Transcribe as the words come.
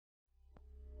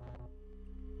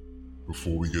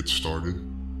Before we get started,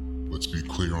 let's be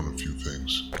clear on a few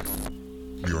things.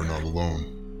 We are not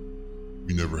alone.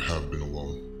 We never have been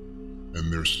alone. And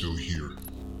they're still here,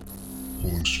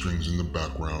 pulling strings in the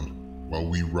background while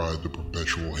we ride the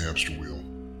perpetual hamster wheel.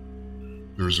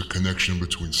 There is a connection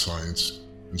between science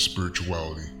and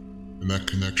spirituality, and that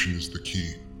connection is the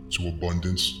key to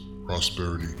abundance,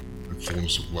 prosperity, and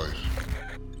fullness of life.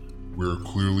 We are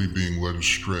clearly being led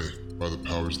astray by the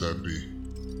powers that be,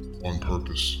 on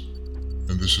purpose,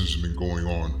 and this has been going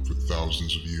on for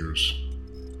thousands of years.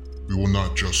 We will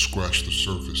not just scratch the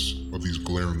surface of these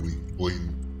glaringly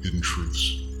blatant hidden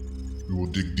truths. We will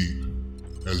dig deep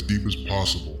as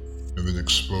possible, and then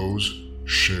expose,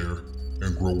 share,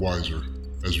 and grow wiser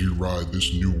as we ride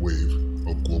this new wave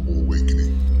of global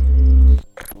awakening.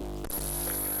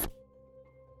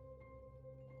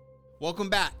 Welcome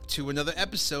back to another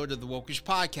episode of the Wokish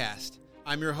Podcast.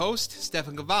 I'm your host,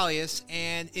 Stefan Gavalius,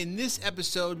 and in this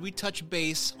episode, we touch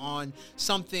base on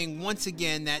something once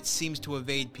again that seems to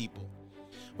evade people.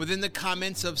 Within the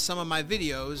comments of some of my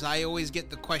videos, I always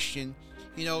get the question,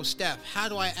 Steph, how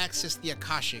do I access the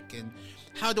Akashic, and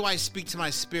how do I speak to my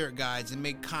spirit guides and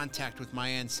make contact with my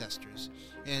ancestors?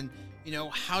 And,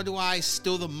 how do I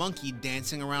still the monkey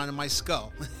dancing around in my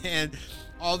skull? And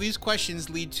all these questions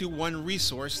lead to one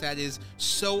resource that is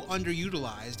so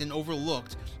underutilized and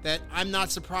overlooked that I'm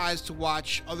not surprised to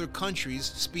watch other countries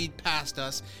speed past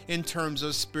us in terms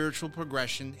of spiritual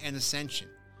progression and ascension.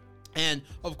 And,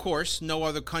 of course, no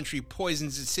other country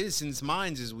poisons its citizens'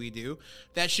 minds as we do.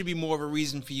 That should be more of a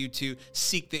reason for you to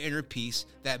seek the inner peace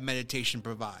that meditation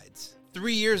provides.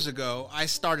 3 years ago, I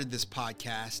started this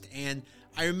podcast, and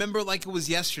I remember like it was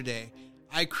yesterday.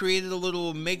 I created a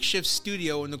little makeshift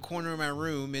studio in the corner of my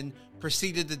room and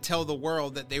proceeded to tell the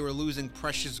world that they were losing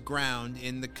precious ground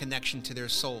in the connection to their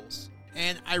souls.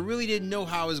 And I really didn't know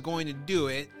how I was going to do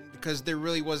it because there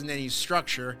really wasn't any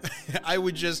structure. I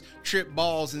would just trip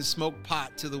balls and smoke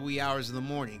pot to the wee hours of the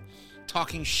morning,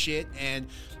 talking shit and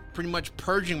pretty much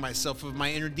purging myself of my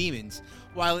inner demons,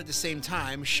 while at the same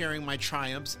time sharing my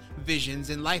triumphs, visions,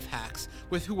 and life hacks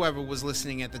with whoever was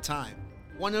listening at the time.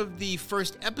 One of the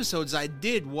first episodes I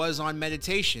did was on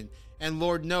meditation, and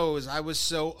Lord knows I was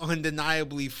so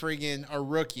undeniably friggin' a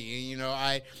rookie.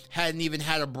 I hadn't even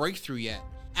had a breakthrough yet.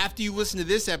 After you listen to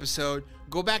this episode,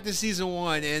 go back to season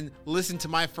 1 and listen to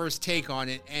my first take on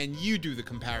it, and you do the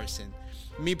comparison.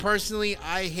 Me personally,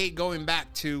 I hate going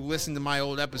back to listen to my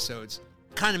old episodes.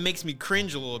 Kind of makes me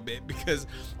cringe a little bit because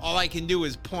all I can do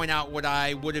is point out what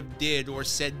I would have did or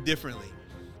said differently.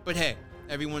 But hey,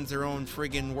 everyone's their own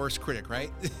friggin' worst critic,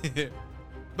 right?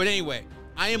 But anyway,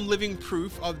 I am living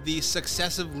proof of the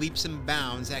successive leaps and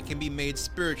bounds that can be made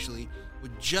spiritually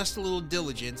with just a little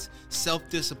diligence,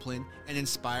 self-discipline, and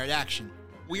inspired action.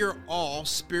 We are all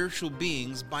spiritual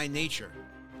beings by nature.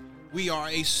 We are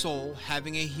a soul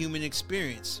having a human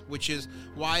experience, which is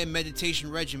why a meditation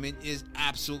regimen is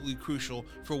absolutely crucial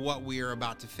for what we are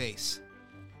about to face.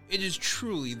 It is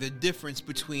truly the difference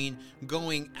between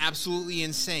going absolutely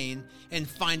insane and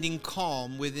finding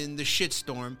calm within the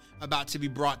shitstorm about to be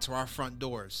brought to our front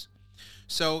doors.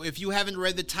 So if you haven't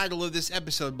read the title of this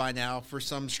episode by now for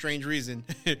some strange reason,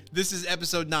 this is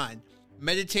episode 9.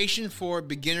 Meditation for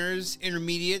beginners,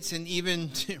 intermediates, and even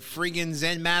friggin'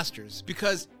 Zen masters.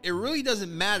 Because it really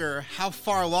doesn't matter how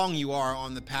far along you are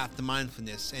on the path to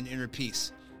mindfulness and inner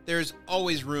peace. There's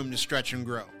always room to stretch and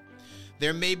grow.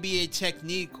 There may be a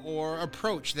technique or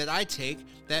approach that I take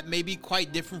that may be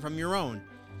quite different from your own.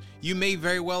 You may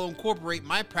very well incorporate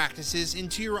my practices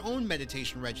into your own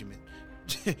meditation regimen.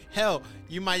 Hell,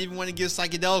 you might even want to give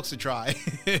psychedelics a try.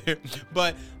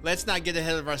 But let's not get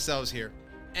ahead of ourselves here.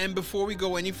 And before we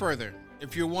go any further,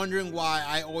 if you're wondering why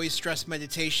I always stress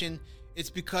meditation,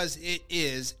 it's because it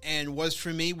is, and was for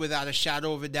me without a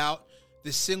shadow of a doubt,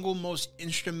 the single most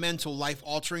instrumental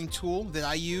life-altering tool that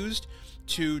I used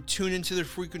to tune into the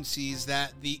frequencies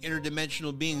that the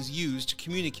interdimensional beings use to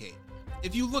communicate.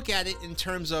 If you look at it in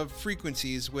terms of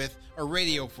frequencies with a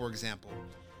radio, for example,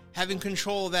 having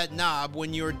control of that knob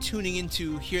when you're tuning in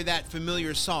to hear that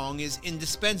familiar song is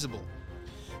indispensable.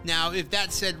 Now, if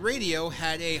that said radio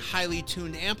had a highly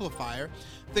tuned amplifier,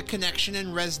 the connection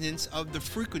and resonance of the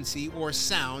frequency or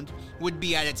sound would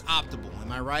be at its optimal,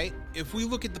 am I right? If we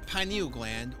look at the pineal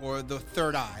gland, or the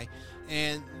third eye,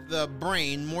 and the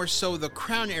brain, more so the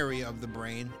crown area of the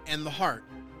brain, and the heart,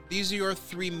 these are your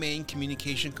 3 main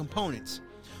communication components.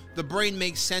 The brain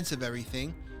makes sense of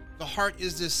everything, the heart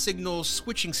is the signal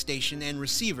switching station and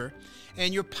receiver,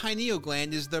 and your pineal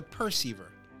gland is the perceiver.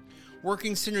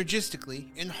 Working synergistically,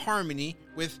 in harmony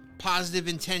with positive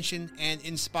intention and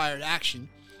inspired action,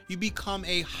 you become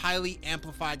a highly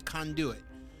amplified conduit.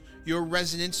 your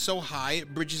resonance so high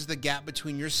it bridges the gap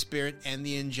between your spirit and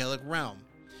the angelic realm.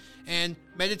 And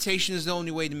meditation is the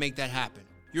only way to make that happen.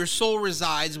 Your soul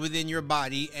resides within your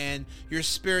body and your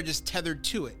spirit is tethered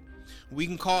to it. We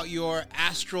can call it your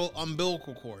astral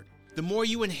umbilical cord. The more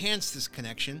you enhance this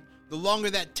connection, the longer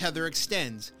that tether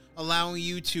extends, allowing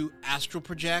you to astral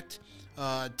project,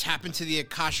 tap into the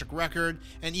Akashic record,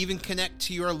 and even connect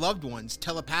to your loved ones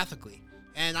telepathically.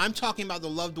 And I'm talking about the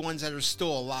loved ones that are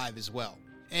still alive as well.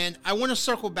 And I want to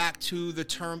circle back to the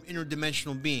term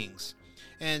interdimensional beings.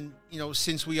 And,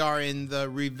 since we are in the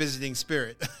revisiting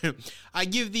spirit, I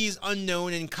give these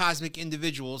unknown and cosmic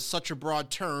individuals such a broad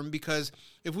term because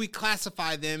if we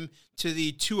classify them to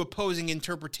the two opposing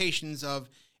interpretations of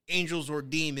angels or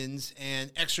demons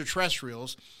and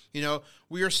extraterrestrials,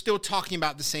 we are still talking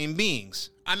about the same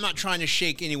beings. I'm not trying to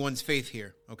shake anyone's faith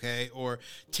here, okay, or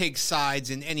take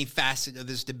sides in any facet of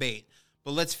this debate.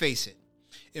 But let's face it,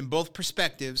 in both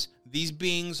perspectives, these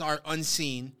beings are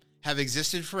unseen, have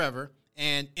existed forever,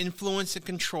 and influence and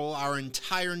control our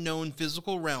entire known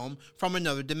physical realm from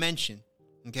another dimension,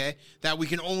 okay, that we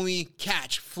can only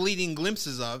catch fleeting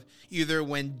glimpses of either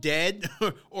when dead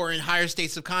or in higher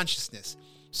states of consciousness.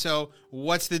 So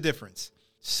what's the difference?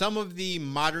 Some of the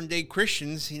modern day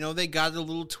Christians, they got it a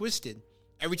little twisted.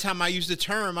 Every time I use the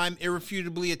term, I'm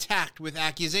irrefutably attacked with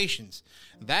accusations.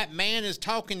 That man is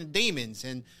talking to demons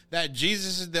and that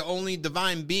Jesus is the only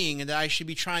divine being and that I should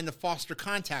be trying to foster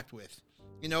contact with.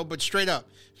 But straight up,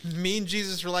 me and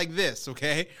Jesus are like this,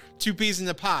 okay? Two peas in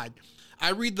a pod. I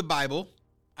read the Bible.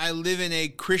 I live in a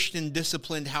Christian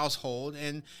disciplined household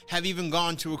and have even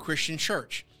gone to a Christian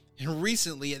church, and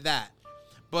recently at that.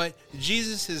 But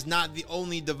Jesus is not the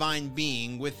only divine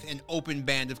being with an open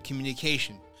band of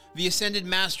communication. The Ascended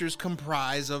Masters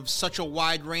comprise of such a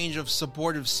wide range of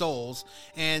supportive souls,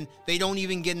 and they don't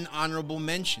even get an honorable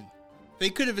mention.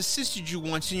 They could have assisted you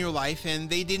once in your life, and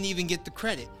they didn't even get the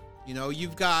credit.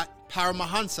 You've got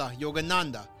Paramahansa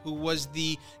Yogananda, who was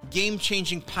the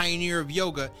game-changing pioneer of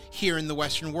yoga here in the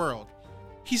Western world.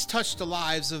 He's touched the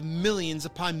lives of millions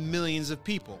upon millions of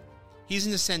people. He's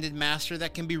an Ascended Master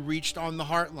that can be reached on the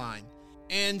Heartline.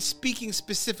 And speaking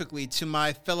specifically to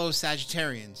my fellow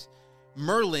Sagittarians,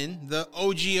 Merlin, the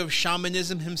OG of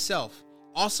shamanism himself,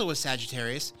 also a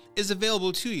Sagittarius, is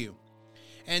available to you.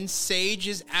 And sage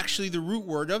is actually the root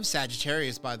word of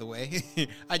Sagittarius, by the way.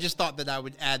 I just thought that I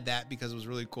would add that because it was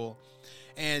really cool.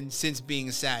 And since being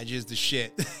a Sag is the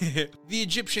shit. The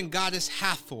Egyptian goddess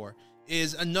Hathor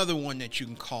is another one that you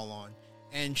can call on.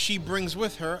 And she brings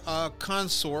with her a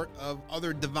consort of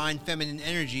other divine feminine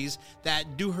energies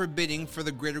that do her bidding for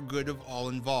the greater good of all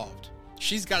involved.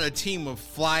 She's got a team of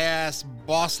fly-ass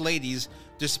boss ladies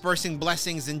dispersing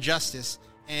blessings and justice,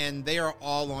 and they are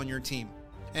all on your team.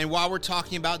 And while we're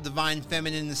talking about divine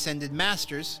feminine ascended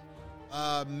masters,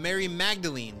 Mary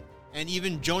Magdalene and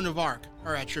even Joan of Arc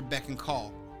are at your beck and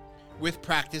call, with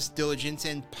practice, diligence,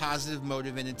 and positive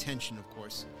motive and intention, of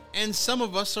course. And some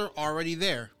of us are already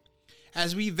there.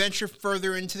 As we venture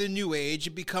further into the new age,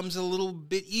 it becomes a little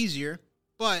bit easier,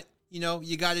 but,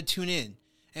 you got to tune in,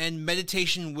 and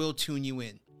meditation will tune you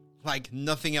in, like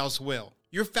nothing else will.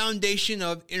 Your foundation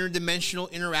of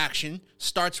interdimensional interaction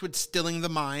starts with stilling the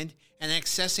mind and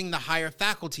accessing the higher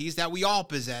faculties that we all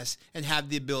possess and have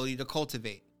the ability to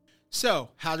cultivate. So,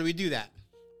 how do we do that?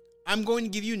 I'm going to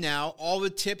give you now all the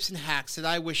tips and hacks that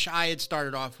I wish I had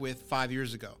started off with 5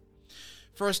 years ago.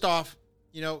 First off,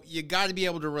 you got to be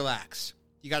able to relax.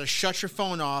 You got to shut your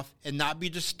phone off and not be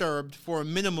disturbed for a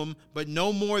minimum, but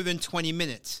no more than 20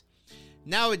 minutes.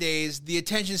 Nowadays, the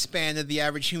attention span of the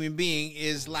average human being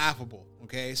is laughable,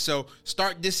 okay? So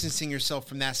start distancing yourself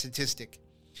from that statistic.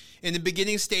 In the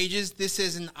beginning stages, this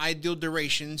is an ideal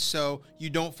duration so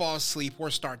you don't fall asleep or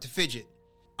start to fidget.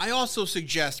 I also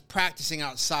suggest practicing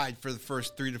outside for the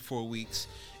first 3 to 4 weeks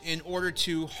in order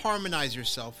to harmonize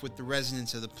yourself with the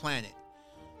resonance of the planet.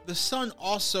 The sun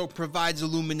also provides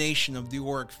illumination of the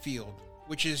auric field,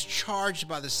 which is charged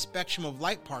by the spectrum of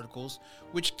light particles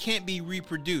which can't be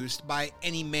reproduced by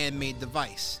any man-made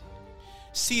device.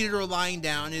 Seated or lying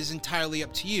down is entirely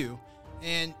up to you,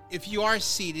 and if you are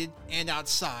seated and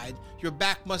outside, your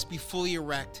back must be fully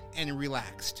erect and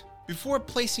relaxed. Before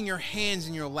placing your hands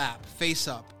in your lap, face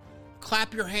up,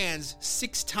 clap your hands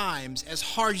 6 times as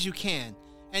hard as you can.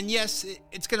 And yes,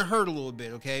 it's going to hurt a little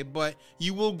bit, okay? But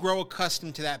you will grow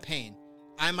accustomed to that pain.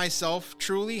 I myself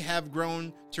truly have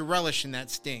grown to relish in that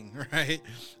sting, right?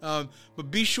 But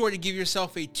be sure to give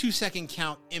yourself a 2-second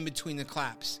count in between the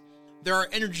claps. There are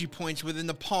energy points within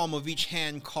the palm of each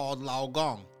hand called Lao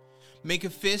Gong. Make a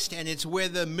fist, and it's where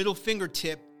the middle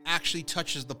fingertip actually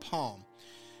touches the palm.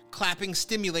 Clapping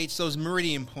stimulates those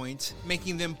meridian points,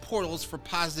 making them portals for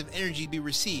positive energy to be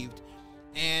received,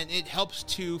 and it helps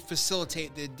to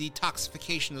facilitate the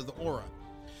detoxification of the aura.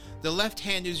 The left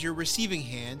hand is your receiving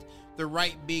hand, the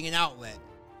right being an outlet.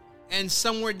 And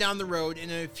somewhere down the road in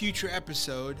a future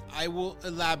episode, I will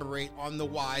elaborate on the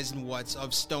whys and whats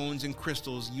of stones and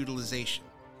crystals utilization.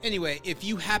 Anyway, if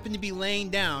you happen to be laying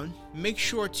down, make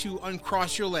sure to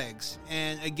uncross your legs,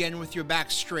 and again with your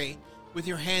back straight, with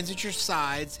your hands at your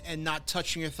sides and not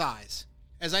touching your thighs.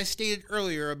 As I stated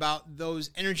earlier about those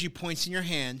energy points in your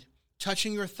hand,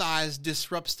 touching your thighs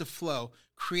disrupts the flow,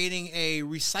 creating a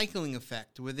recycling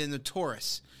effect within the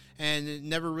torus, and it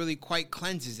never really quite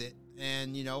cleanses it.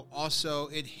 And, also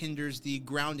it hinders the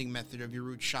grounding method of your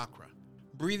root chakra.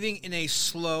 Breathing in a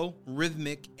slow,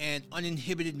 rhythmic, and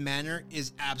uninhibited manner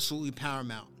is absolutely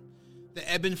paramount. The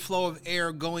ebb and flow of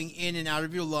air going in and out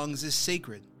of your lungs is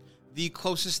sacred, the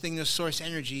closest thing to source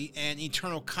energy and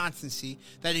eternal constancy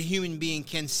that a human being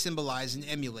can symbolize and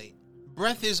emulate.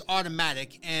 Breath is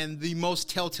automatic and the most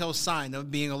telltale sign of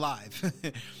being alive.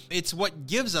 It's what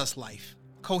gives us life,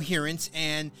 coherence,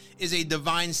 and is a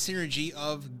divine synergy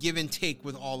of give and take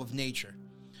with all of nature.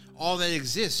 All that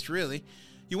exists, really.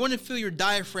 You want to feel your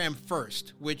diaphragm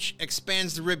first, which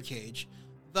expands the rib cage,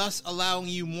 thus allowing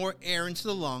you more air into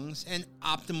the lungs and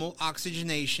optimal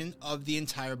oxygenation of the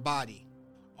entire body.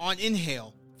 On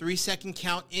inhale, 3-second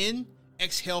count in,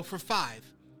 exhale for 5.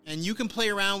 And you can play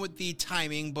around with the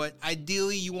timing, but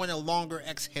ideally you want a longer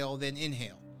exhale than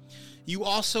inhale. You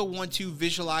also want to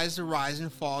visualize the rise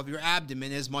and fall of your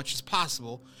abdomen as much as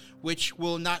possible, which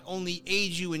will not only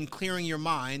aid you in clearing your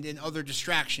mind and other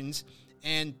distractions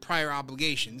and prior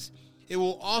obligations, it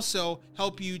will also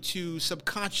help you to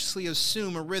subconsciously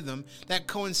assume a rhythm that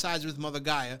coincides with Mother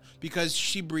Gaia because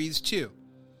she breathes too.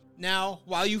 Now,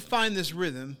 while you find this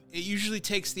rhythm, it usually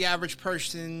takes the average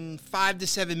person 5 to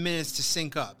 7 minutes to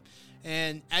sync up.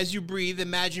 And as you breathe,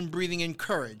 imagine breathing in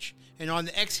courage. And on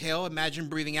the exhale, imagine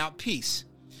breathing out peace.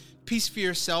 Peace for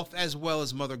yourself as well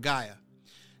as Mother Gaia.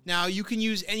 Now, you can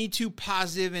use any two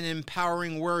positive and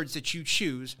empowering words that you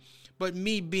choose, but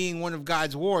me being one of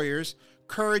God's warriors,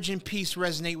 courage and peace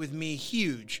resonate with me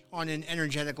huge on an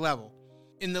energetic level.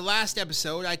 In the last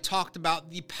episode, I talked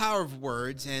about the power of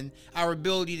words and our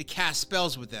ability to cast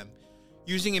spells with them.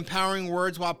 Using empowering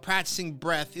words while practicing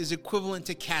breath is equivalent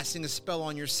to casting a spell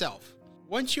on yourself.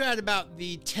 Once you're at about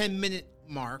the 10-minute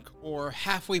mark or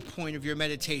halfway point of your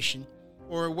meditation,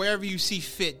 or wherever you see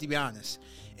fit, to be honest,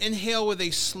 inhale with a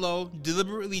slow,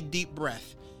 deliberately deep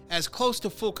breath, as close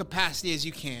to full capacity as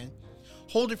you can.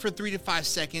 Hold it for 3 to 5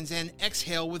 seconds and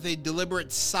exhale with a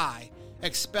deliberate sigh,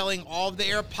 expelling all of the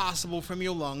air possible from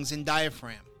your lungs and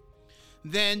diaphragm.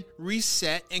 Then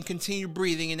reset and continue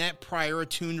breathing in that prior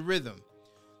attuned rhythm.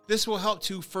 This will help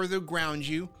to further ground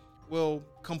you, will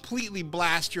completely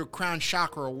blast your crown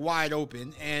chakra wide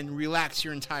open, and relax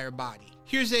your entire body.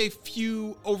 Here's a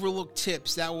few overlooked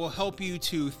tips that will help you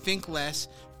to think less,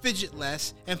 fidget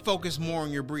less, and focus more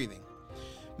on your breathing.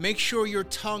 Make sure your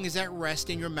tongue is at rest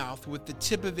in your mouth with the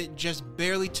tip of it just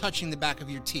barely touching the back of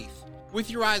your teeth. With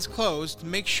your eyes closed,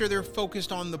 make sure they're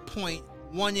focused on the point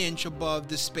 1 inch above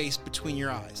the space between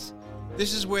your eyes.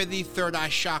 This is where the third eye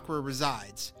chakra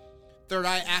resides. Third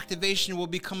eye activation will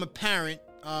become apparent,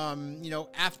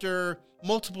 after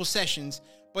multiple sessions,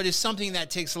 but it's something that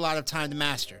takes a lot of time to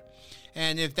master.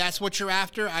 And if that's what you're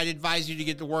after, I'd advise you to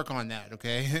get to work on that,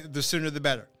 okay? The sooner the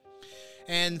better.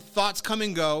 And thoughts come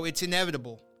and go, it's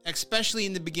inevitable, especially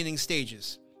in the beginning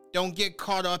stages. Don't get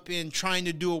caught up in trying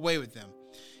to do away with them.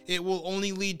 It will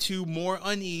only lead to more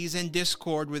unease and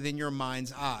discord within your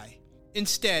mind's eye.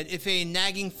 Instead, if a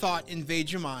nagging thought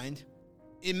invades your mind,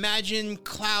 imagine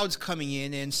clouds coming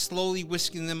in and slowly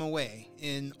whisking them away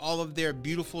in all of their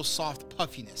beautiful soft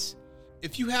puffiness.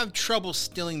 If you have trouble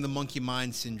stilling the monkey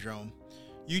mind syndrome,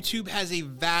 YouTube has a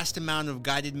vast amount of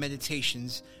guided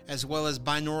meditations as well as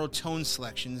binaural tone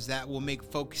selections that will make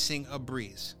focusing a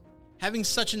breeze. Having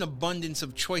such an abundance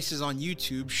of choices on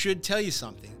YouTube should tell you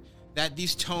something, that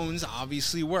these tones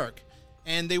obviously work.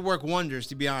 And they work wonders,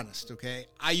 to be honest, okay?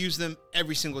 I use them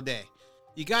every single day.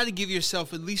 You got to give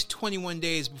yourself at least 21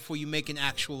 days before you make an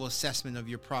actual assessment of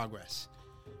your progress.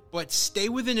 But stay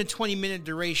within a 20-minute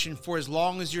duration for as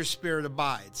long as your spirit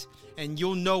abides, and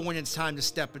you'll know when it's time to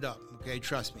step it up, okay?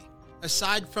 Trust me.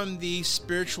 Aside from the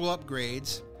spiritual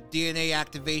upgrades, DNA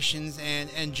activations, and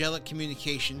angelic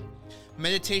communication,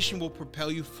 meditation will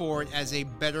propel you forward as a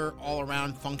better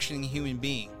all-around functioning human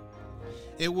being.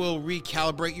 It will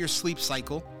recalibrate your sleep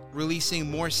cycle, releasing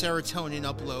more serotonin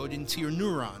upload into your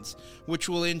neurons, which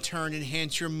will in turn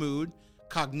enhance your mood,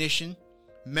 cognition,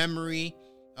 memory,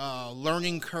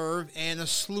 learning curve, and a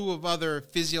slew of other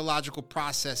physiological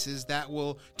processes that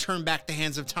will turn back the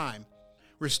hands of time,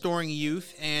 restoring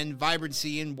youth and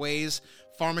vibrancy in ways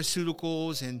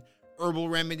pharmaceuticals and herbal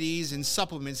remedies and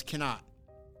supplements cannot.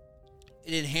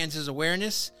 It enhances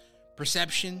awareness,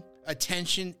 perception,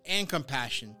 attention, and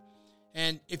compassion.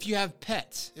 And if you have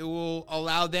pets, it will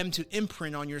allow them to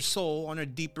imprint on your soul on a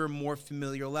deeper, more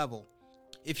familiar level.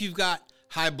 If you've got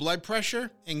high blood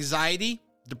pressure, anxiety,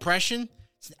 depression,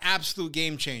 it's an absolute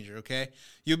game changer, okay?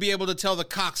 You'll be able to tell the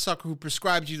cocksucker who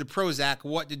prescribed you the Prozac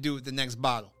what to do with the next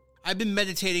bottle. I've been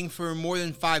meditating for more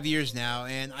than 5 years now,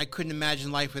 and I couldn't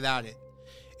imagine life without it.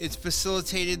 It's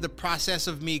facilitated the process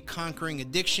of me conquering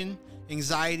addiction,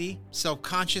 anxiety,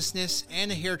 self-consciousness,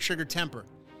 and a hair-trigger temper.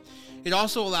 It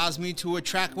also allows me to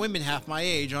attract women half my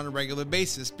age on a regular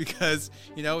basis because,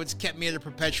 it's kept me at a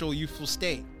perpetual youthful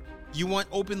state. You want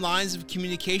open lines of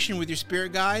communication with your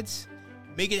spirit guides?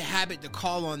 Make it a habit to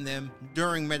call on them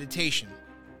during meditation,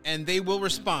 and they will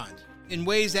respond in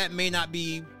ways that may not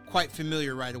be quite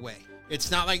familiar right away.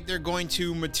 It's not like they're going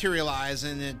to materialize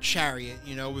in a chariot,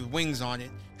 with wings on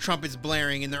it, trumpets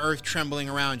blaring, and the earth trembling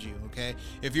around you, okay?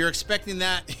 If you're expecting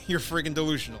that, you're friggin'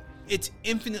 delusional. It's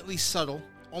infinitely subtle,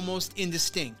 almost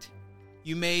indistinct.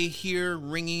 You may hear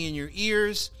ringing in your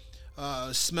ears,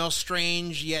 smell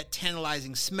strange yet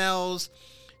tantalizing smells,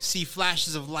 see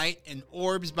flashes of light and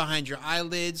orbs behind your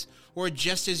eyelids, or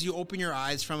just as you open your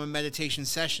eyes from a meditation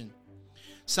session.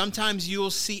 Sometimes you'll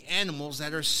see animals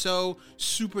that are so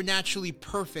supernaturally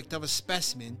perfect of a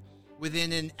specimen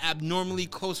within an abnormally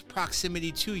close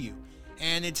proximity to you,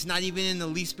 and it's not even in the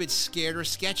least bit scared or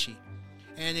sketchy.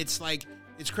 And it's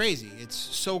crazy. It's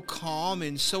so calm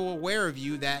and so aware of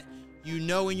you that you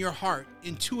know in your heart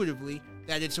intuitively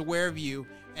that it's aware of you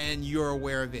and you're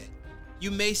aware of it. You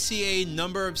may see a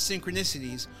number of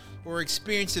synchronicities or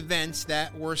experience events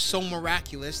that were so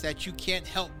miraculous that you can't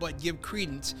help but give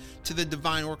credence to the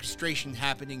divine orchestration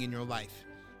happening in your life.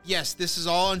 Yes, this is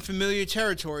all unfamiliar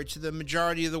territory to the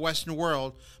majority of the Western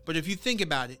world, but if you think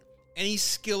about it, any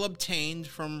skill obtained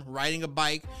from riding a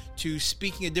bike to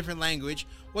speaking a different language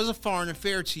was a foreign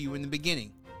affair to you in the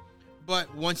beginning.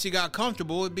 But once you got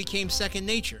comfortable, it became second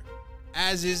nature,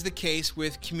 as is the case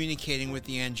with communicating with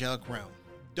the angelic realm.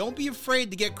 Don't be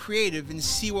afraid to get creative and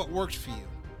see what works for you.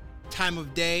 Time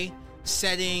of day,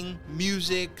 setting,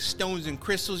 music, stones and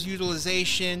crystals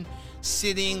utilization,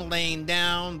 sitting, laying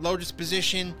down, lotus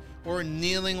position, or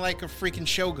kneeling like a freaking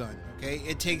shogun, okay?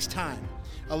 It takes time,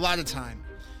 a lot of time,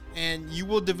 and you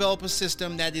will develop a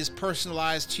system that is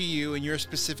personalized to you and your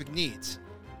specific needs.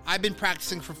 I've been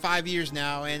practicing for 5 years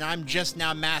now, and I'm just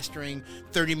now mastering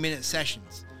 30-minute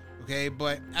sessions, okay?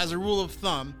 But as a rule of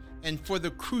thumb, and for the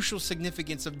crucial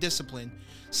significance of discipline,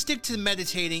 stick to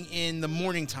meditating in the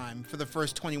morning time for the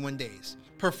first 21 days,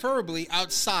 preferably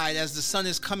outside as the sun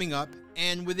is coming up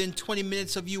and within 20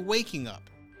 minutes of you waking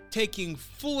up, taking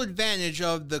full advantage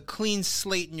of the clean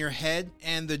slate in your head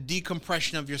and the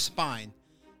decompression of your spine,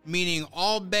 meaning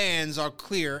all bands are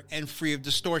clear and free of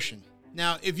distortion.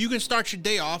 Now, if you can start your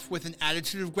day off with an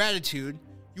attitude of gratitude,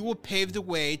 you will pave the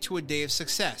way to a day of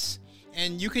success.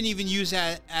 And you can even use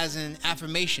that as an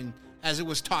affirmation, as it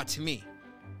was taught to me.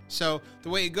 So the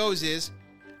way it goes is,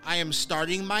 I am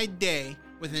starting my day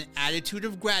with an attitude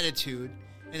of gratitude,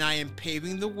 and I am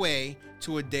paving the way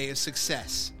to a day of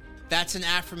success. That's an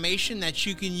affirmation that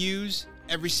you can use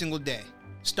every single day.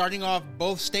 Starting off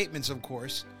both statements, of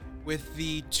course, with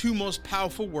the two most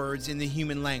powerful words in the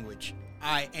human language,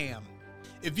 I am.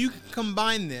 If you can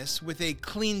combine this with a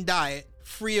clean diet,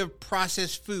 free of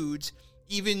processed foods,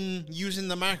 even using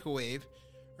the microwave,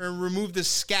 or remove the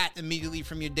SCAT immediately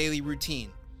from your daily routine.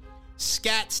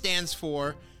 SCAT stands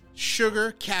for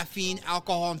sugar, caffeine,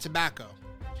 alcohol, and tobacco,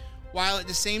 while at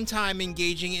the same time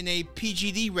engaging in a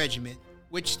PGD regimen,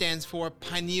 which stands for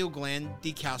pineal gland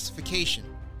decalcification.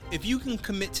 If you can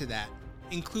commit to that,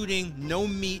 including no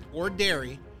meat or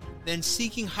dairy, then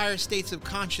seeking higher states of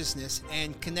consciousness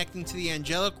and connecting to the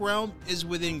angelic realm is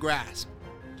within grasp.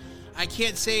 I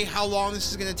can't say how long this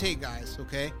is going to take, guys,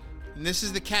 okay? And this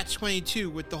is the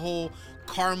catch-22 with the whole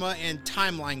karma and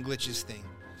timeline glitches thing.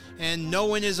 And no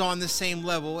one is on the same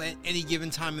level at any given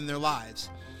time in their lives.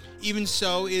 Even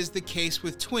so is the case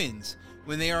with twins.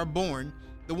 When they are born,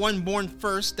 the one born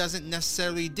first doesn't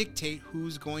necessarily dictate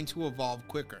who's going to evolve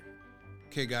quicker.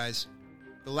 Okay, guys,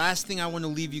 the last thing I want to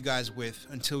leave you guys with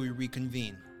until we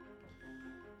reconvene.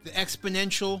 The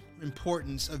exponential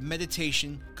importance of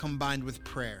meditation combined with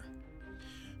prayer.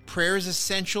 Prayer is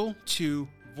essential to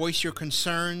voice your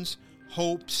concerns,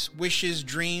 hopes, wishes,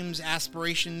 dreams,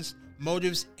 aspirations,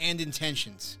 motives, and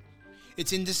intentions.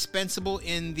 It's indispensable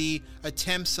in the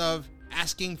attempts of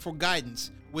asking for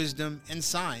guidance, wisdom, and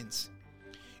signs.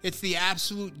 It's the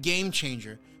absolute game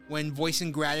changer when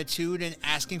voicing gratitude and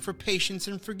asking for patience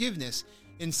and forgiveness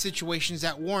in situations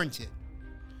that warrant it.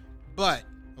 But,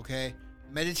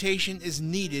 meditation is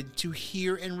needed to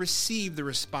hear and receive the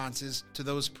responses to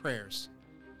those prayers.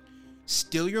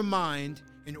 Still your mind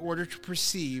in order to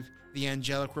perceive the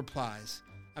angelic replies.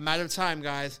 I'm out of time,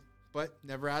 guys, but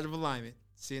never out of alignment.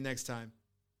 See you next time.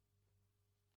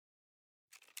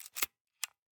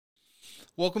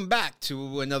 Welcome back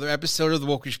to another episode of the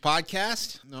Wokish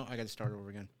Podcast. No, I got to start over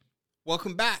again.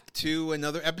 Welcome back to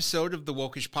another episode of the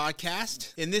Wokish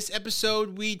Podcast. In this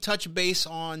episode, we touch base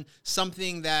on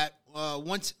something that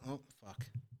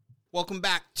Welcome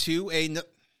back to didn't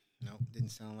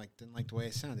like the way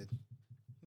it sounded.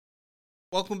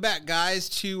 Welcome back, guys,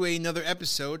 to another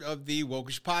episode of the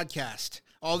Wokish Podcast.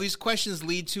 All these questions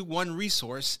lead to one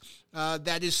resource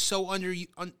that is so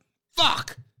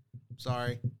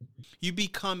You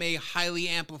become a highly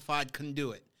amplified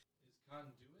conduit. Is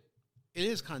conduit? It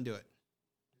is conduit.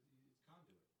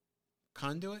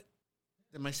 Conduit?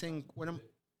 Am I saying what I'm?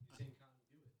 You're saying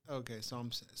conduit. Okay,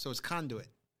 so it's conduit.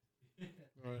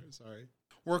 All right, sorry.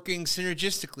 Working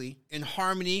synergistically in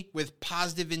harmony with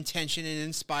positive intention and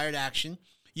inspired action,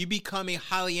 you become a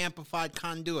highly amplified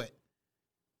conduit.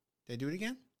 Did I do it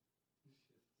again?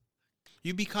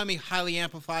 You become a highly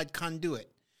amplified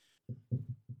conduit.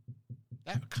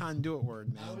 That conduit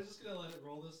word, man. I was just going to let it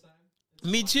roll this time.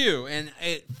 Me too, and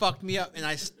it fucked me up, and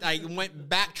I went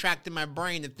backtracked in my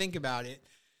brain to think about it.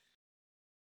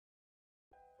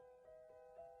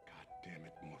 God damn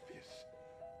it, Morpheus.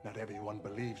 Not everyone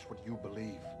believes what you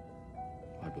believe.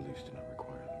 My beliefs do not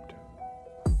require them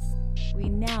to. We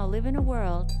now live in a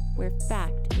world where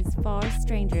fact is far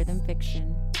stranger than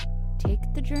fiction.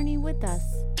 Take the journey with us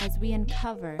as we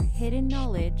uncover hidden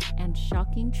knowledge and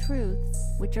shocking truths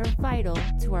which are vital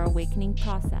to our awakening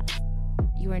process.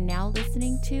 You are now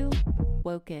listening to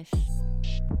Wokish.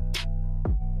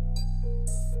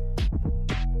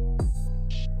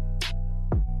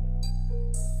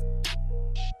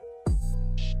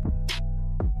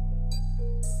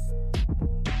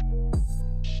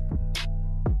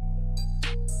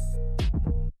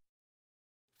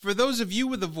 For those of you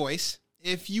with a voice,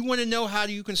 if you want to know how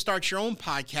you can start your own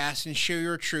podcast and share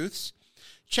your truths,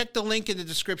 check the link in the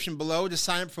description below to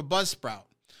sign up for Buzzsprout.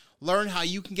 Learn how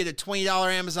you can get a $20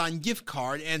 Amazon gift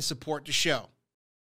card and support the show.